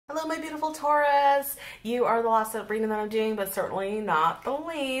Hello, my beautiful Taurus. You are the last reading that I'm doing, but certainly not the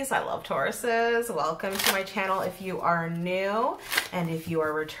least. I love Tauruses. Welcome to my channel if you are new, and if you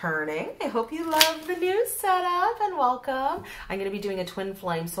are returning, I hope you love the new setup and welcome. I'm going to be doing a twin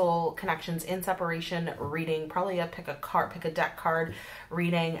flame soul connections in separation reading, probably a pick a deck card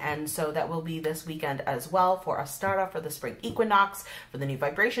reading, and so that will be this weekend as well for Ostara, for the spring equinox, for the new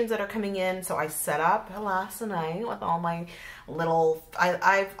vibrations that are coming in. So I set up last night with all my little,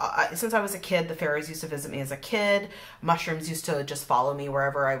 since I was a kid, the fairies used to visit me as a kid. Mushrooms used to just follow me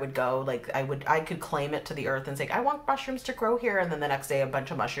wherever I would go. Like I could claim it to the earth and say, I want mushrooms to grow here. And then the next day a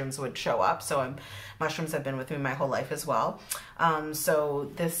bunch of mushrooms would show up. So mushrooms have been with me my whole life as well.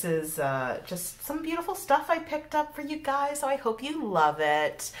 So this is just some beautiful stuff I picked up for you guys. So I hope you love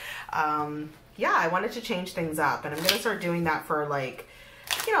it. Yeah, I wanted to change things up, and I'm going to start doing that for, like,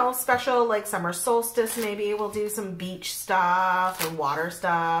 you know, special, like summer solstice. Maybe we'll do some beach stuff and water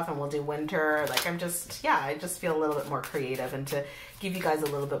stuff, and we'll do winter. Like, I just feel a little bit more creative and to give you guys a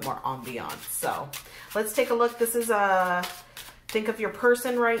little bit more ambiance. So let's take a look. This is think of your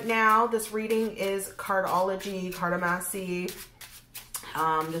person right now. This reading is cardology, cartomancy.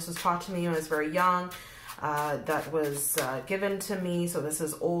 This was taught to me when I was very young. That was given to me. So this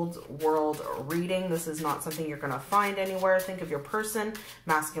is old world reading. This is not something you're going to find anywhere. Think of your person.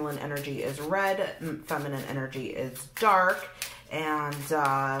 Masculine energy is red. Feminine energy is dark. And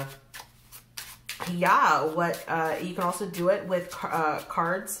yeah, you can also do it with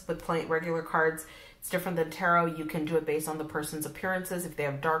cards, with regular cards. It's different than tarot. You can do it based on the person's appearances. If they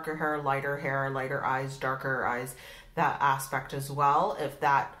have darker hair, lighter eyes, darker eyes, that aspect as well. If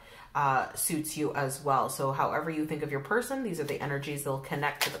that suits you as well. So however you think of your person, these are the energies. They'll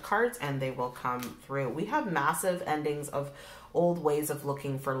connect to the cards and they will come through. We have massive endings of old ways of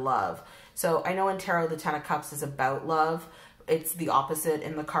looking for love. So I know in tarot the 10 of Cups is about love. It's the opposite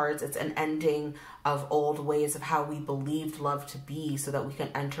in the cards. It's an ending of old ways of how we believed love to be so that we can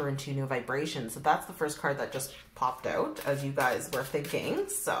enter into new vibrations. So that's the first card that just popped out as you guys were thinking.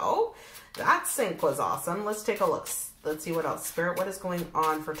 So that sync was awesome. Let's take a look. Let's see what else. Spirit, what is going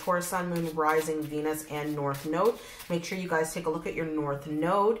on for Taurus, Sun, Moon, Rising, Venus, and North Node? Make sure you guys take a look at your North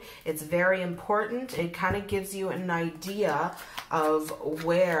Node. It's very important. It kind of gives you an idea of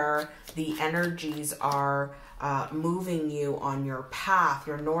where the energies are moving you on your path.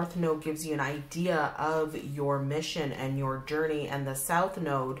 Your North Node gives you an idea of your mission and your journey, and the South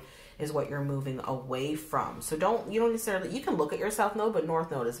Node is what you're moving away from. So you don't necessarily, you can look at your South Node, but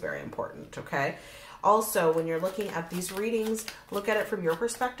North Node is very important, okay? Also, when you're looking at these readings, look at it from your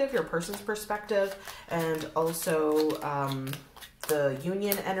perspective, your person's perspective, and also the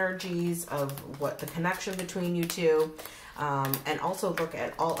union energies of what the connection between you two, and also look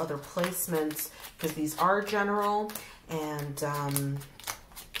at all other placements because these are general, and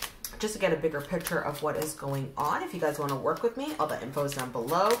just to get a bigger picture of what is going on. If you guys want to work with me, all the info is down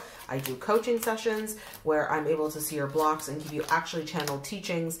below. I do coaching sessions where I'm able to see your blocks and give you actually channeled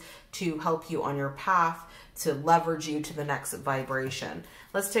teachings to help you on your path to leverage you to the next vibration.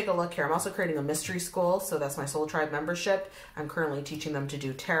 Let's take a look here. I'm also creating a mystery school. So that's my Soul Tribe membership. I'm currently teaching them to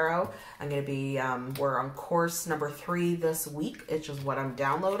do tarot. I'm going to be, we're on course number 3 this week, which is what I'm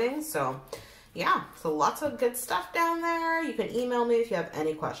downloading. So yeah, so lots of good stuff down there. You can email me if you have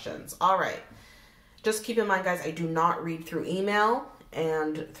any questions. All right. Just keep in mind, guys, I do not read through email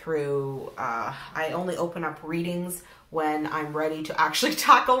and through, I only open up readings when I'm ready to actually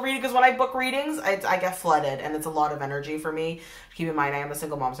tackle reading, because when I book readings, I get flooded and it's a lot of energy for me. Keep in mind, I am a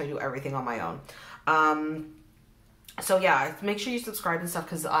single mom, so I do everything on my own. So yeah, make sure you subscribe and stuff,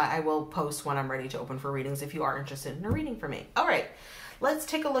 because I will post when I'm ready to open for readings if you are interested in a reading for me. All right. Let's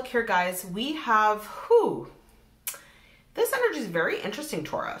take a look here, guys. We have, this energy is very interesting,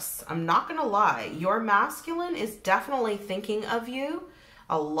 Taurus. I'm not going to lie. Your masculine is definitely thinking of you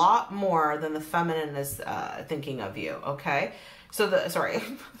a lot more than the feminine is thinking of you, okay? So sorry,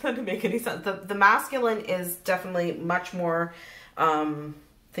 that didn't make any sense. The masculine is definitely much more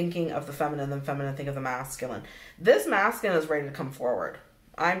thinking of the feminine than feminine think of the masculine. This masculine is ready to come forward.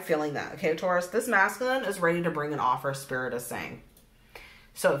 I'm feeling that, okay, Taurus? This masculine is ready to bring an offer, Spirit is saying.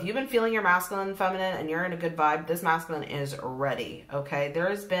 So if you've been feeling your masculine and feminine and you're in a good vibe, this masculine is ready, okay? There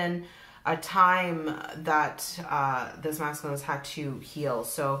has been a time that this masculine has had to heal.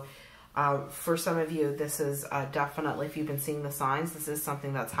 So for some of you, this is definitely, if you've been seeing the signs, this is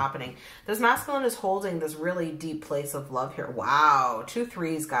something that's happening. This masculine is holding this really deep place of love here. Wow, 2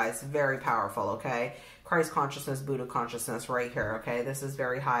 3s, guys, very powerful, okay? Christ consciousness, Buddha consciousness right here, okay? This is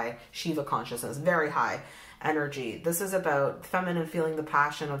very high. Shiva consciousness, very high energy. This is about feminine feeling the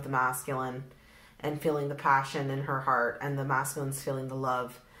passion of the masculine and feeling the passion in her heart, and the masculine's feeling the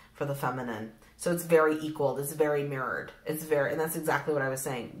love for the feminine. So it's very equal. It's very mirrored. It's very, and that's exactly what I was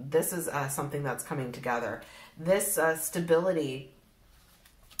saying. This is something that's coming together. This stability,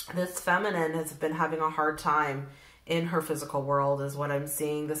 this feminine has been having a hard time in her physical world is what I'm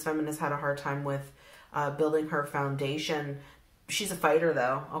seeing. This feminine has had a hard time with building her foundation. She's a fighter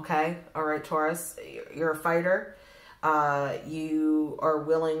though, okay? All right, Taurus, you're a fighter. You are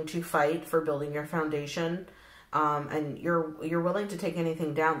willing to fight for building your foundation. And you're willing to take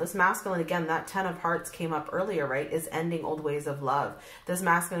anything down. This masculine, again, that 10 of hearts came up earlier, right? Is ending old ways of love. This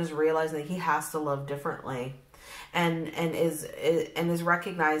masculine is realizing that he has to love differently, and is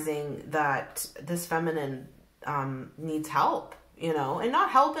recognizing that this feminine needs help, you know, and not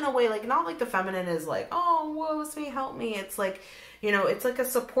help in a way like, not like the feminine is like, oh, woe is me, help me. It's like, you know, it's like a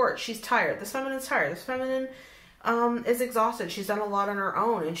support. She's tired. This feminine's tired. This feminine is exhausted. She's done a lot on her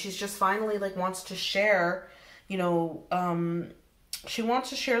own, and she's just finally like wants to share. You know, she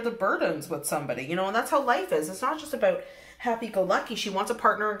wants to share the burdens with somebody, you know, and that's how life is. It's not just about happy-go-lucky. She wants a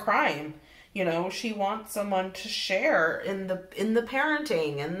partner in crime. You know, she wants someone to share in the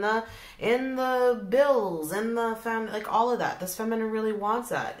parenting, in the bills, in the family, like all of that. This feminine really wants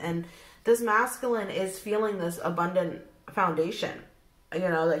that. And this masculine is feeling this abundant foundation, you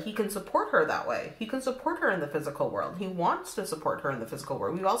know, that he can support her that way. He can support her in the physical world. He wants to support her in the physical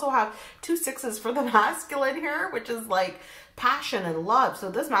world. We also have 2 6s for the masculine here, which is like passion and love. So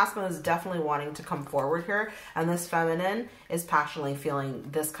this masculine is definitely wanting to come forward here. And this feminine is passionately feeling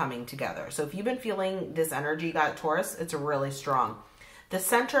this coming together. So if you've been feeling this energy, got Taurus, it's really strong. The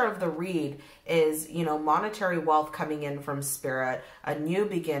center of the read is, you know, monetary wealth coming in from spirit, a new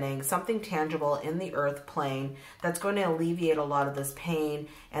beginning, something tangible in the earth plane that's going to alleviate a lot of this pain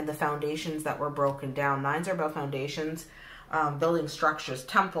and the foundations that were broken down. 9s are about foundations, building structures,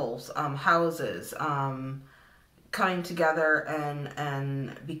 temples, houses, coming together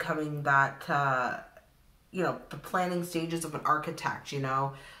and becoming that, you know, the planning stages of an architect, you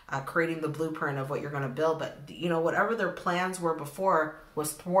know, creating the blueprint of what you're going to build. But, you know, whatever their plans were before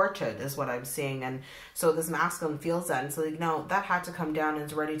was thwarted is what I'm seeing. And so this masculine feels that. And so, like, no, that had to come down and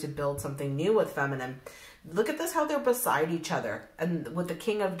is ready to build something new with feminine. Look at this, how they're beside each other. And with the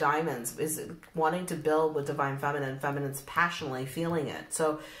King of Diamonds is wanting to build with Divine Feminine. Feminine's passionately feeling it.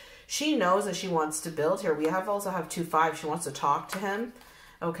 So she knows that she wants to build here. We also have 2 5. She wants to talk to him.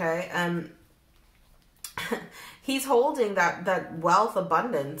 Okay. And he's holding that wealth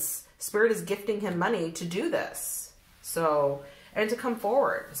abundance. Spirit is gifting him money to do this. So, and to come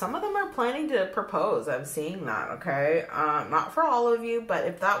forward. Some of them are planning to propose. I'm seeing that, okay? Not for all of you, but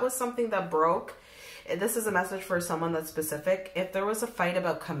if that was something that broke, this is a message for someone that's specific. If there was a fight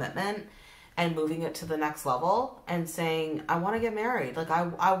about commitment and moving it to the next level and saying, I want to get married. Like,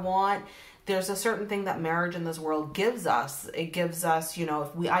 I want... There's a certain thing that marriage in this world gives us. It gives us, you know,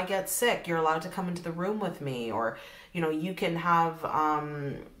 if I get sick, you're allowed to come into the room with me, or, you know, you can have,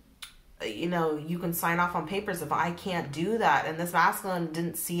 you know, you can sign off on papers if I can't do that. And this masculine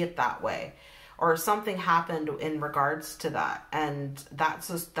didn't see it that way, or something happened in regards to that. And that's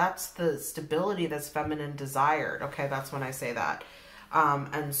the stability that's feminine desired. Okay. That's when I say that.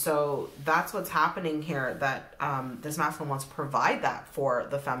 And so that's what's happening here, that this masculine wants to provide that for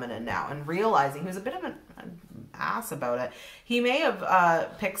the feminine now, and realizing he was a bit of an ass about it. He may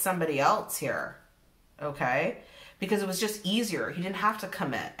have picked somebody else here, okay, because it was just easier. He didn't have to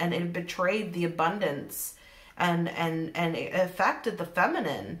commit, and it betrayed the abundance, and it affected the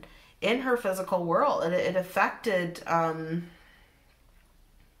feminine in her physical world. It affected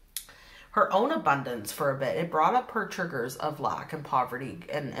her own abundance for a bit. It brought up her triggers of lack and poverty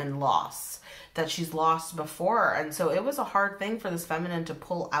and loss that she's lost before. And so it was a hard thing for this feminine to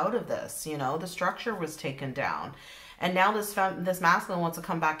pull out of this. You know, the structure was taken down. And now this masculine wants to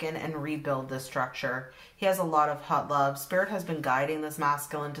come back in and rebuild this structure. He has a lot of hot love. Spirit has been guiding this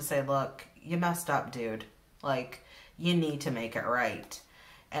masculine to say, look, you messed up, dude. Like, you need to make it right.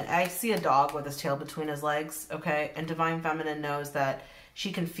 And I see a dog with his tail between his legs, okay? And Divine Feminine knows that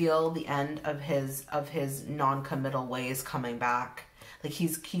she can feel the end of his non-committal ways coming back. Like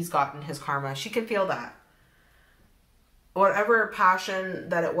he's gotten his karma. She can feel that. Whatever passion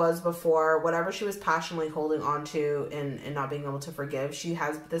that it was before, whatever she was passionately holding on to and not being able to forgive,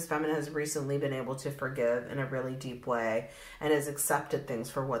 this feminine has recently been able to forgive in a really deep way and has accepted things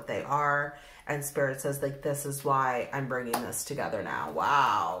for what they are. And Spirit says, like, this is why I'm bringing this together now.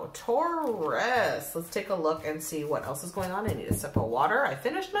 Wow. Taurus. Let's take a look and see what else is going on. I need a sip of water. I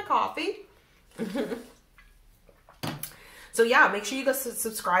finished my coffee. So yeah, make sure you guys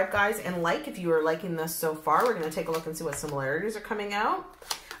subscribe, guys, and like if you are liking this so far. We're going to take a look and see what similarities are coming out.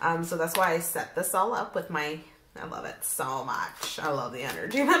 So that's why I set this all up with my I love it so much. I love the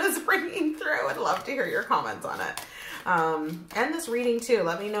energy that is bringing through. I'd love to hear your comments on it. And this reading too.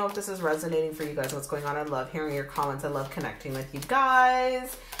 Let me know if this is resonating for you guys, what's going on. I love hearing your comments. I love connecting with you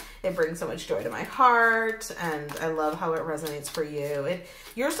guys. It brings so much joy to my heart, and I love how it resonates for you.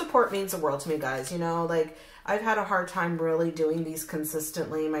 Your support means the world to me, guys. You know, like, I've had a hard time really doing these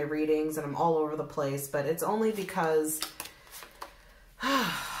consistently, my readings, and I'm all over the place, but it's only because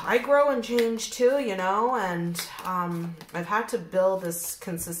I grow and change too, you know, and I've had to build this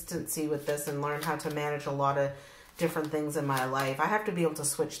consistency with this and learn how to manage a lot of different things in my life. I have to be able to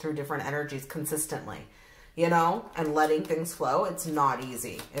switch through different energies consistently, you know, and letting things flow. It's not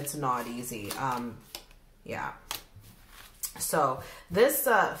easy. It's not easy. Yeah. So this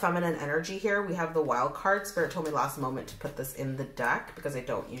feminine energy here, we have the wild card. Spirit told me last moment to put this in the deck because I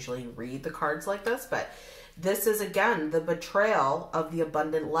don't usually read the cards like this, but this is, again, the betrayal of the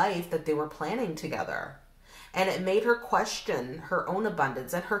abundant life that they were planning together. And it made her question her own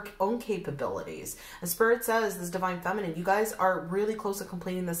abundance and her own capabilities. And Spirit says, this divine feminine, you guys are really close to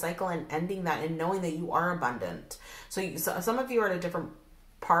completing the cycle and ending that and knowing that you are abundant. So some of you are at a different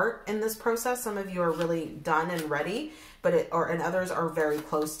part in this process. Some of you are really done and ready, and others are very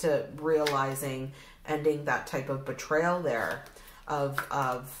close to realizing ending that type of betrayal there of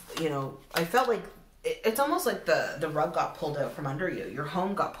you know, I felt like it's almost like the rug got pulled out from under you. Your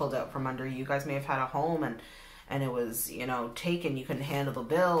home got pulled out from under you. You guys may have had a home and it was, you know, taken. You couldn't handle the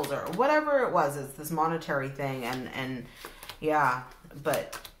bills or whatever it was. It's this monetary thing. And yeah,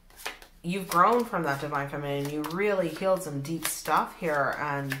 but you've grown from that divine feminine. You really healed some deep stuff here,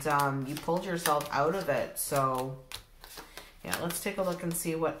 and you pulled yourself out of it. So yeah, let's take a look and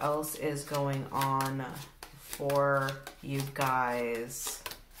see what else is going on for you guys.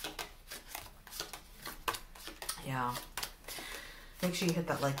 Yeah. Make sure you hit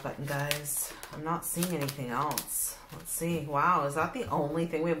that like button, guys. I'm not seeing anything else. Let's see. Wow, is that the only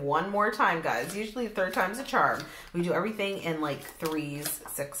thing? We have one more time, guys. Usually third time's a charm. We do everything in like 3s,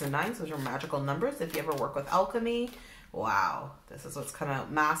 6, and 9s. Those are magical numbers. If you ever work with alchemy, wow. This is what's kind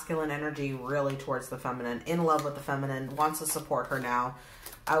of masculine energy really towards the feminine. In love with the feminine. Wants to support her now.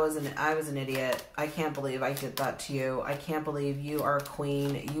 I was an idiot. I can't believe I did that to you. I can't believe you are a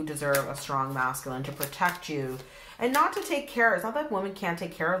queen. You deserve a strong masculine to protect you and not to take care. It's not that women can't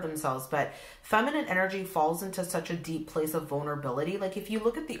take care of themselves, but feminine energy falls into such a deep place of vulnerability. Like, if you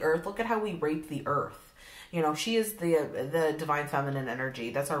look at the earth, look at how we rape the earth. You know, she is the divine feminine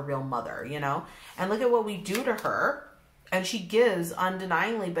energy. That's our real mother, you know? And look at what we do to her. And she gives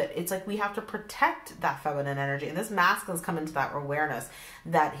undeniably, but it's like we have to protect that feminine energy. And this masculine's come into that awareness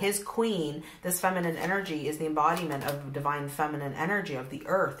that his queen, this feminine energy, is the embodiment of divine feminine energy of the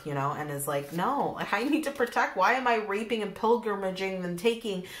earth, you know, and is like, no, I need to protect. Why am I raping and pilgrimaging and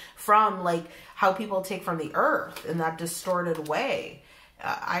taking from, like, how people take from the earth in that distorted way?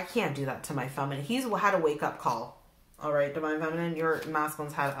 I can't do that to my feminine. He's had a wake-up call. All right, divine feminine, your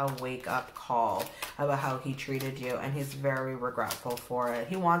masculine's had a wake-up call about how he treated you, and he's very regretful for it.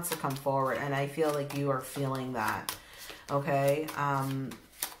 He wants to come forward, and I feel like you are feeling that, okay?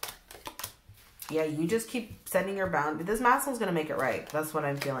 Yeah, you just keep setting your boundaries. This masculine's going to make it right. That's what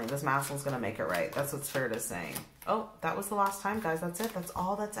I'm feeling. This masculine's going to make it right. That's what Spirit is saying. Oh, that was the last time, guys. That's it. That's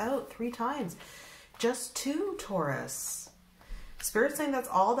all that's out. 3 times. Just 2, Taurus. Spirit's saying that's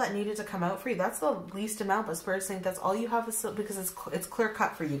all that needed to come out for you. That's the least amount, but Spirit's saying that's all you have, because it's clear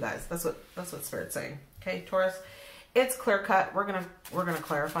cut for you guys. That's what Spirit's saying. Okay, Taurus, it's clear cut. We're gonna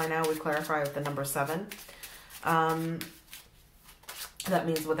clarify now. We clarify with the number 7. That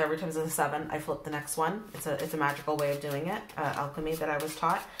means with every time there's a 7, I flip the next one. It's a magical way of doing it. Alchemy that I was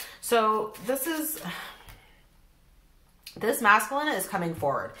taught. So this masculine is coming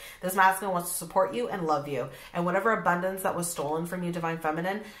forward. This masculine wants to support you and love you. And whatever abundance that was stolen from you, divine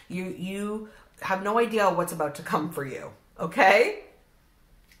feminine, you have no idea what's about to come for you. Okay?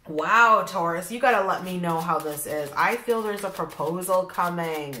 Wow, Taurus, you got to let me know how this is. I feel there's a proposal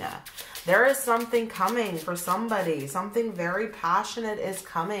coming. There is something coming for somebody. Something very passionate is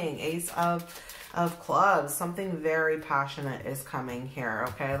coming. Ace of clubs. Something very passionate is coming here.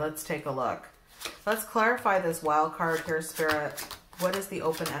 Okay, let's take a look. Let's clarify this wild card here, Spirit. What is the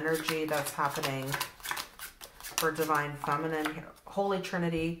open energy that's happening for divine feminine here? Holy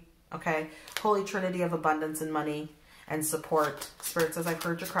Trinity, okay? Holy Trinity of abundance and money and support. Spirit says, I've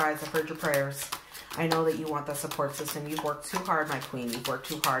heard your cries. I've heard your prayers. I know that you want that support system. You've worked too hard, my queen. You've worked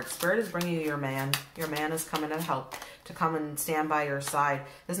too hard. Spirit is bringing you your man. Your man is coming to help, to come and stand by your side.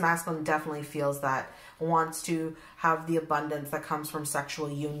 This masculine definitely feels that, wants to have the abundance that comes from sexual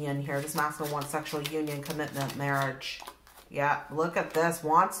union here. This masculine wants sexual union, commitment, marriage. Yeah, look at this.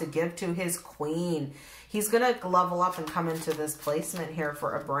 Wants to give to his queen. He's going to level up and come into this placement here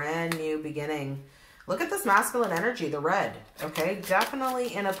for a brand new beginning. Look at this masculine energy, the red, okay?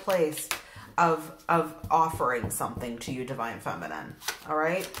 Definitely in a place of offering something to you, Divine Feminine, all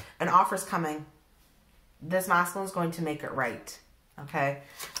right? An offer's coming. This masculine is going to make it right, okay?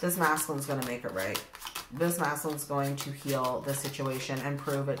 This masculine is going to make it right. This masculine is going to heal the situation and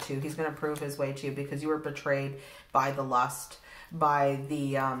prove it to you. He's going to prove his way to you because you were betrayed by the lust, by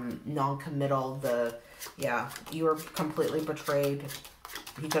the non-committal, you were completely betrayed.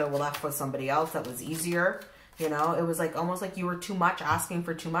 He could have left with somebody else that was easier. You know, it was like almost like you were too much, asking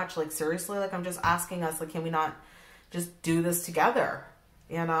for too much. Like, seriously, like, I'm just asking us, like, can we not just do this together?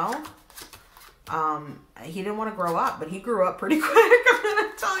 You know? He didn't want to grow up, but he grew up pretty quick. I'm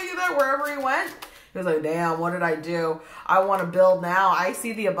going to tell you that wherever he went. He was like, damn, what did I do? I want to build now. I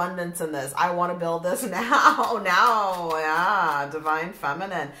see the abundance in this. I want to build this now. Now, yeah, Divine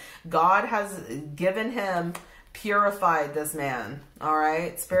Feminine. God has given him, purified this man, all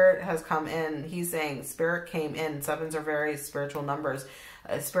right? Spirit has come in. He's saying Spirit came in. Sevens are very spiritual numbers.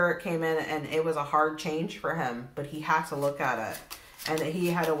 Spirit came in, and it was a hard change for him, but he had to look at it, and he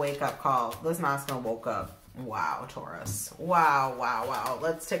had a wake-up call. This masculine woke up. Wow, Taurus. Wow, wow, wow.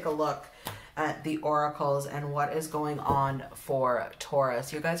 Let's take a look at the oracles and what is going on for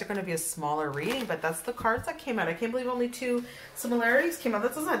Taurus. You guys are going to be a smaller reading, but that's the cards that came out. I can't believe only 2 similarities came out.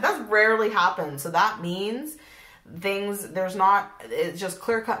 That rarely happens. So that means it's just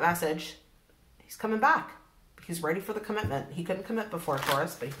clear-cut message. He's coming back. He's ready for the commitment. He couldn't commit before,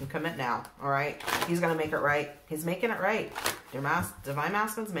 Taurus, but he can commit now. All right. He's going to make it right. He's making it right. Divine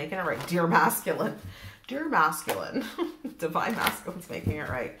Masculine's making it right. Dear Masculine. Dear Masculine. Divine Masculine's making it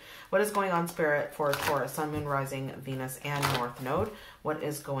right. What is going on, Spirit, for Taurus? Sun, Moon, Rising, Venus, and North Node. What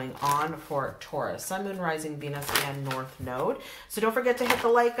is going on for Taurus? Sun, Moon, Rising, Venus, and North Node. So don't forget to hit the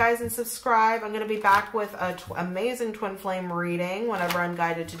like, guys, and subscribe. I'm going to be back with an amazing twin flame reading whenever I'm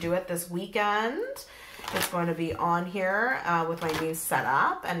guided to do it this weekend. It's going to be on here with my new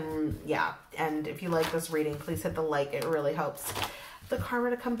setup. And yeah, and if you like this reading, please hit the like. It really helps the karma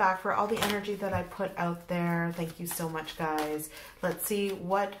to come back for all the energy that I put out there. Thank you so much, guys. Let's see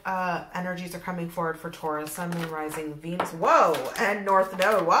what energies are coming forward for Taurus. Sun, Moon, Rising, Venus. Whoa! And North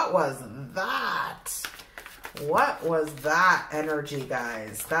Node. What was that? What was that energy,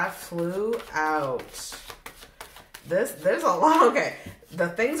 guys? That flew out. There's a lot. Okay. The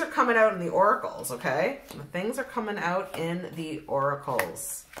things are coming out in the oracles, okay? The things are coming out in the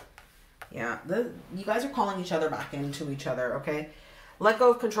oracles. Yeah. You guys are calling each other back into each other, okay? Let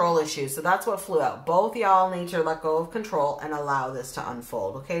go of control issues. So that's what flew out. Both y'all need to let go of control and allow this to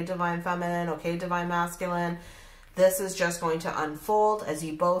unfold. Okay, Divine Feminine. Okay, Divine Masculine. This is just going to unfold as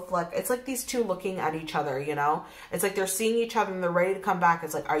you both look. It's like these two looking at each other, you know? It's like they're seeing each other and they're ready to come back.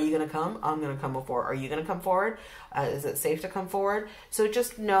 It's like, are you going to come? I'm going to come before. Are you going to come forward? Is it safe to come forward? So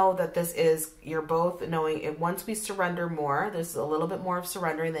just know that this is, you're both knowing it. Once we surrender more, there's a little bit more of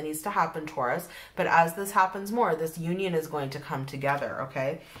surrendering that needs to happen, Taurus. But as this happens more, this union is going to come together,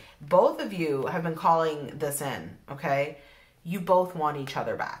 okay? Both of you have been calling this in, okay? You both want each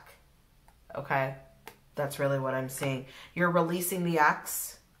other back, okay? That's really what I'm seeing. You're releasing the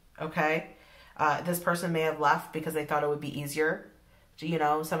ex, okay? This person may have left because they thought it would be easier. You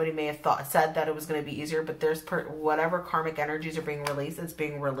know, somebody may have said that it was going to be easier, but there's whatever karmic energies are being released, it's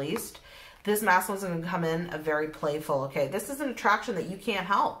being released. This masculine is going to come in a very playful, okay? This is an attraction that you can't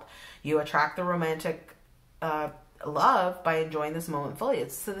help. You attract the romantic love by enjoying this moment fully.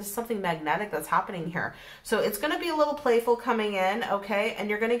 So there's something magnetic that's happening here. So it's going to be a little playful coming in, okay? And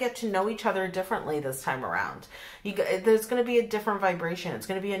you're going to get to know each other differently this time around. There's going to be a different vibration. It's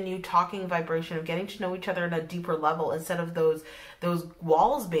going to be a new talking vibration of getting to know each other at a deeper level instead of those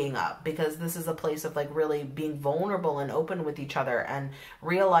walls being up, because this is a place of like really being vulnerable and open with each other and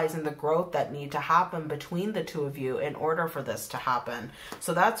realizing the growth that need to happen between the two of you in order for this to happen.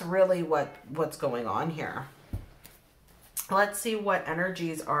 So that's really what's going on here. Let's see what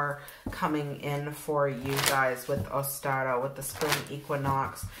energies are coming in for you guys with Ostara, with the spring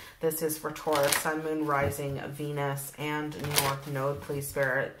equinox. This is for Taurus, Sun, Moon, Rising, Venus, and North Node, please,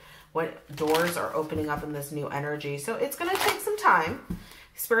 Spirit. What doors are opening up in this new energy? So it's going to take some time.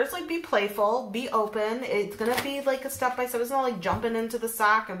 Spirit's like, be playful, be open. It's going to be like a step-by-step. It's not like jumping into the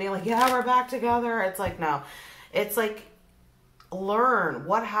sack and being like, yeah, we're back together. It's like, no. It's like, learn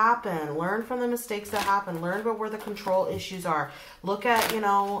what happened, learn from the mistakes that happened, learn about where the control issues are. Look at, you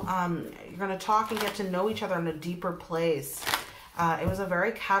know, you're going to talk and get to know each other in a deeper place. It was a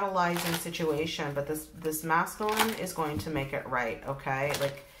very catalyzing situation, but this masculine is going to make it right, okay?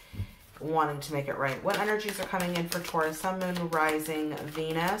 Like, wanting to make it right. What energies are coming in for Taurus, Sun, Moon, Rising,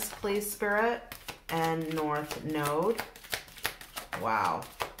 Venus, please, Spirit? and North Node. Wow.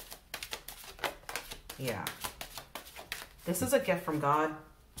 Yeah. This is a gift from God.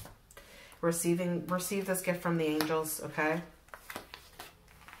 Receive this gift from the angels, okay?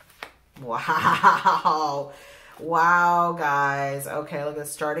 Wow. Wow, guys. Okay, look at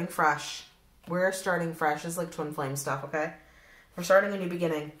this. Starting fresh. We're starting fresh. It's like twin flame stuff, okay? We're starting a new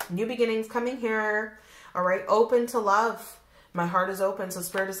beginning. New beginnings coming here. All right, open to love. My heart is open. So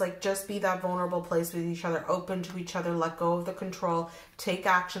Spirit is like, just be that vulnerable place with each other. Open to each other. Let go of the control. Take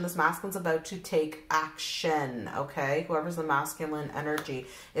action. This masculine's about to take action, okay? Whoever's the masculine energy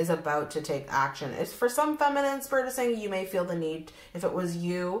is about to take action. It's for some feminine. Spirit is saying you may feel the need. If it was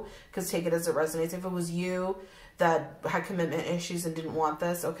you, because take it as it resonates. If it was you that had commitment issues and didn't want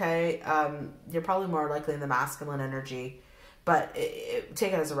this, okay? You're probably more likely in the masculine energy. But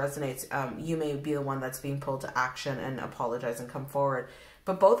take it as it resonates. You may be the one that's being pulled to action and apologize and come forward.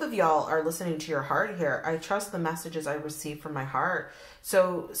 But both of y'all are listening to your heart here. I trust the messages I receive from my heart.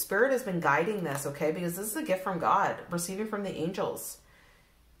 So Spirit has been guiding this, okay? Because this is a gift from God, receiving from the angels.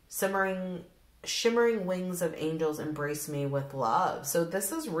 Shimmering wings of angels embrace me with love. So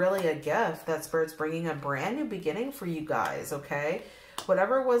this is really a gift that Spirit's bringing a brand new beginning for you guys, okay?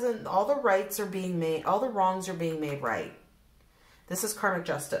 Whatever wasn't, all the rights are being made, all the wrongs are being made right. This is karmic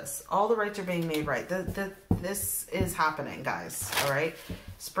justice. All the rights are being made right. This is happening, guys. All right.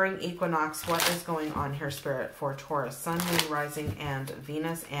 Spring equinox. What is going on here, Spirit, for Taurus? Sun, Moon, Rising, and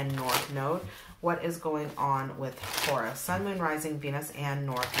Venus, and North Node. What is going on with Taurus? Sun, Moon, Rising, Venus, and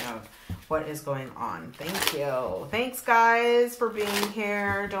North Node. What is going on? Thank you. Thanks, guys, for being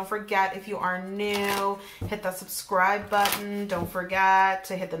here. Don't forget, if you are new, hit that subscribe button. Don't forget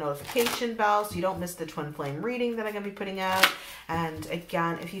to hit the notification bell so you don't miss the twin flame reading that I'm going to be putting out. And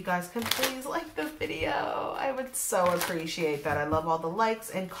again, if you guys can please like the video, I would so appreciate that. I love all the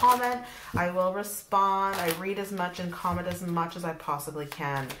likes and comment. I will respond. I read as much and comment as much as I possibly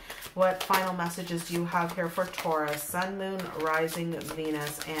can. What final messages do you have here for Taurus? Sun, Moon, Rising,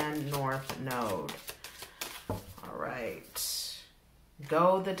 Venus, and North Node. All right.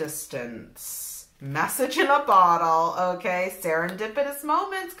 Go the distance. Message in a bottle. Okay. Serendipitous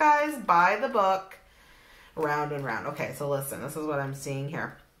moments, guys. Buy the book. Round and round. Okay, so listen. This is what I'm seeing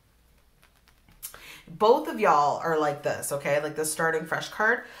here. Both of y'all are like this, okay? Like the starting fresh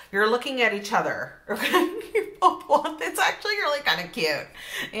card. You're looking at each other, okay? You both want, it's actually really kind of cute.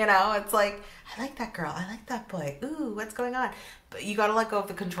 You know, it's like, I like that girl. I like that boy. Ooh, what's going on? But you got to let go of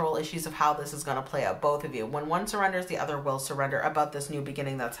the control issues of how this is going to play out, both of you. When one surrenders, the other will surrender about this new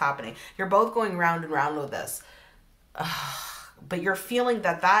beginning that's happening. You're both going round and round with this. But you're feeling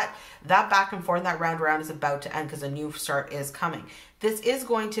that back and forth, that round around is about to end because a new start is coming. This is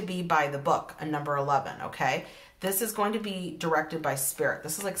going to be by the book, a number 11, okay? This is going to be directed by Spirit.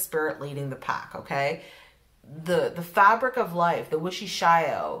 This is like Spirit leading the pack, okay? The fabric of life, the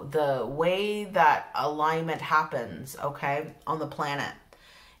wishy-shio, the way that alignment happens, okay, on the planet,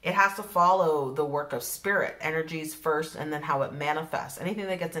 it has to follow the work of Spirit, energies first, and then how it manifests. Anything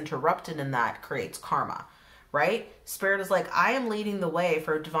that gets interrupted in that creates karma. Right? Spirit is like, I am leading the way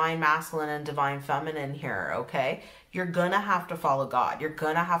for divine masculine and divine feminine here, okay? You're gonna have to follow God. You're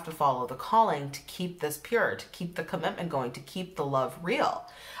gonna have to follow the calling to keep this pure, to keep the commitment going, to keep the love real.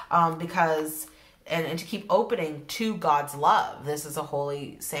 Because, and to keep opening to God's love. This is a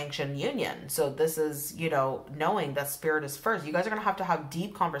holy sanctioned union. So this is, you know, knowing that Spirit is first. You guys are gonna have to have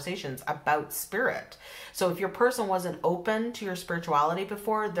deep conversations about Spirit. So if your person wasn't open to your spirituality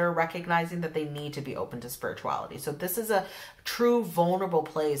before, they're recognizing that they need to be open to spirituality. So this is a true vulnerable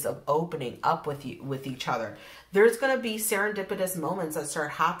place of opening up with you, with each other. There's going to be serendipitous moments that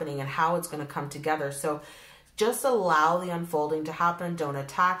start happening and how it's going to come together. So just allow the unfolding to happen. Don't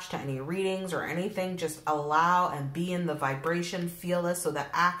attach to any readings or anything. Just allow and be in the vibration. Feel this so that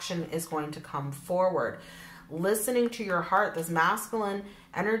action is going to come forward. Listening to your heart, this masculine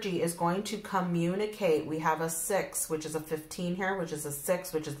energy is going to communicate. We have a 6, which is a 15 here, which is a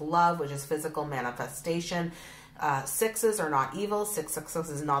 6, which is love, which is physical manifestation. 6s are not evil. 666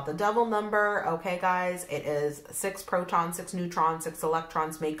 is not the devil number. Okay, guys, it is 6 protons, 6 neutrons, 6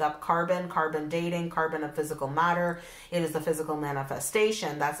 electrons make up carbon, carbon dating, carbon of physical matter. It is the physical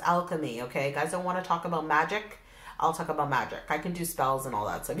manifestation. That's alchemy. Okay, guys, don't want to talk about magic. I'll talk about magic. I can do spells and all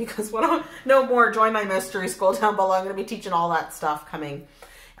that stuff. You guys want to know more, join my mystery school down below. I'm going to be teaching all that stuff coming,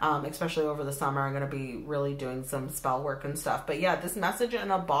 especially over the summer. I'm going to be really doing some spell work and stuff. But yeah, this message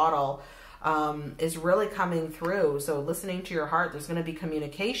in a bottle is really coming through. So listening to your heart, there's going to be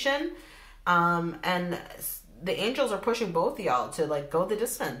communication. And the angels are pushing both of y'all to like go the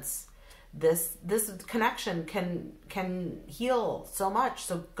distance. this connection can heal so much.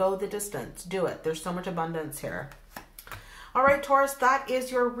 So go the distance, do it. There's so much abundance here. All right, Taurus, that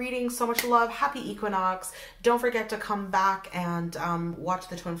is your reading. So much love. Happy Equinox. Don't forget to come back and watch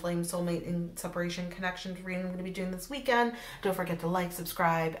the Twin Flame Soulmate in Separation Connections reading I'm going to be doing this weekend. Don't forget to like,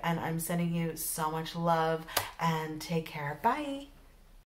 subscribe, and I'm sending you so much love, and take care. Bye.